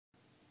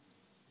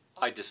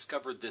I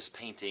discovered this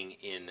painting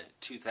in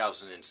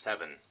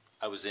 2007.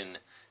 I was in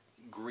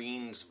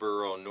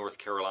Greensboro, North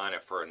Carolina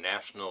for a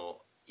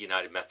National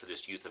United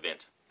Methodist Youth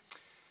event.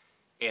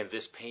 And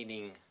this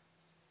painting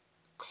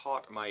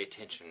caught my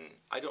attention.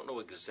 I don't know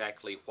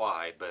exactly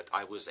why, but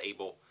I was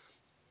able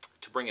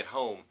to bring it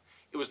home.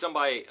 It was done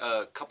by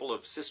a couple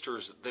of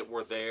sisters that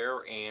were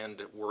there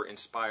and were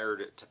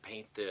inspired to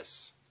paint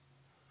this.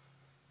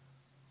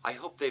 I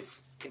hope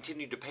they've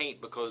continued to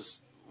paint,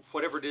 because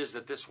whatever it is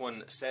that this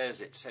one says,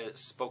 it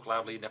spoke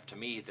loudly enough to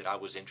me that I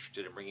was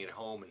interested in bringing it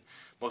home. And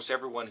most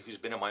everyone who's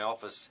been in my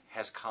office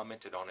has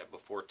commented on it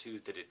before too,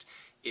 that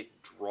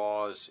it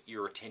draws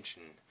your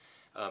attention.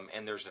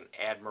 And there's an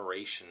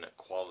admiration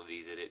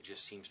quality that it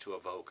just seems to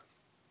evoke.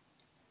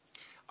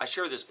 I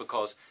share this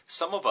because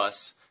some of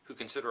us who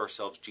consider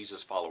ourselves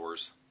Jesus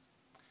followers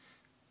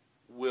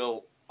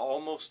will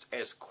almost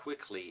as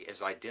quickly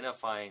as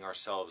identifying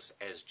ourselves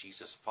as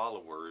Jesus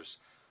followers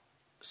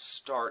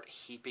start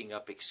heaping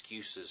up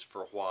excuses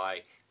for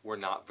why we're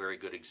not very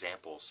good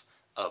examples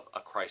of a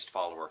Christ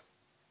follower.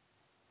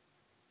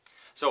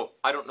 So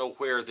I don't know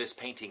where this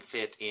painting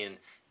fit in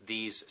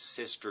these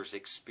sisters'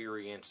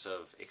 experience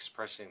of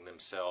expressing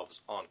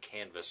themselves on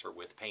canvas or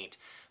with paint,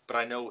 but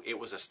I know it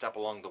was a step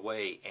along the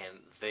way and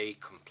they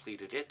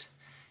completed it,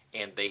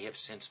 and they have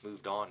since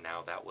moved on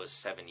now. That was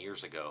 7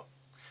 years ago.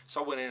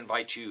 So I want to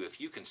invite you,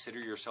 if you consider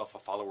yourself a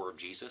follower of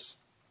Jesus,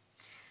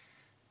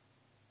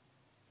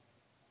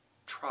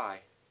 try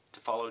to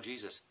follow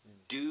Jesus.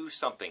 Do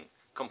something.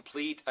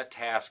 Complete a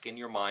task in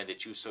your mind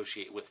that you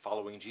associate with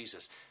following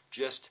Jesus.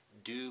 Just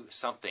do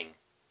something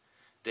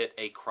that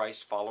a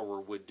Christ follower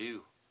would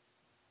do.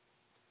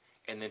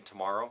 And then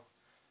tomorrow,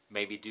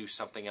 maybe do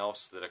something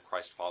else that a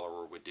Christ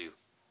follower would do.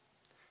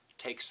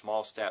 Take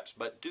small steps,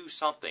 but do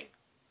something.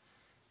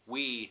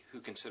 We who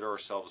consider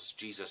ourselves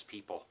Jesus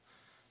people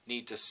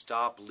need to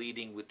stop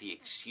leading with the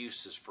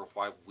excuses for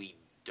why we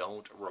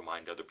don't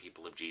remind other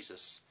people of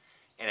Jesus,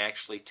 and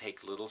actually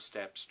take little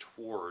steps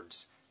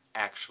towards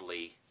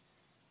actually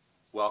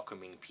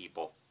welcoming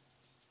people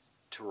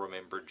to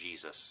remember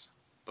Jesus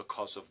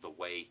because of the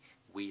way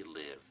we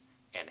live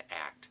and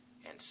act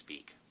and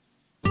speak.